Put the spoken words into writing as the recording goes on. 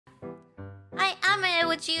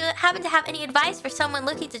would you happen to have any advice for someone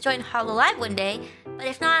looking to join Hololive one day? But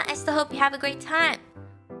if not, I still hope you have a great time.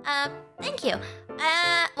 Thank you.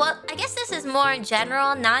 Well, I guess this is more in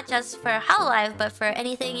general, not just for Hololive, but for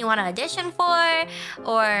anything you want to audition for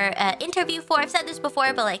or interview for. I've said this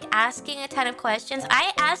before, but like asking a ton of questions.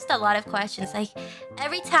 I asked a lot of questions. Like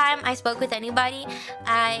every time I spoke with anybody,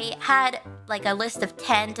 I had like a list of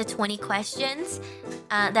 10 to 20 questions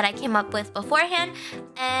that I came up with beforehand.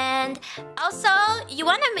 And also, you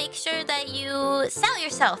want to make sure that you sell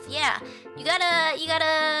yourself. Yeah, you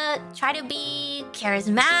gotta try to be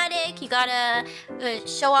charismatic. You gotta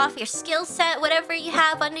show off your skill set, whatever you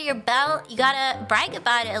have under your belt. You gotta brag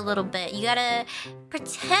about it a little bit. You gotta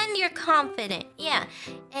pretend you're confident. Yeah,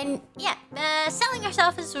 and yeah, selling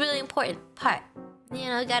yourself is a really important part. You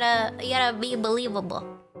know, you gotta be believable.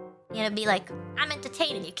 You gotta be like, I'm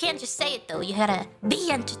entertaining. You can't just say it though. You gotta be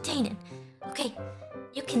entertaining. Okay,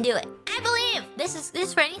 you can do it. I believe this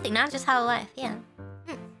is for anything, not just Hololive. Yeah.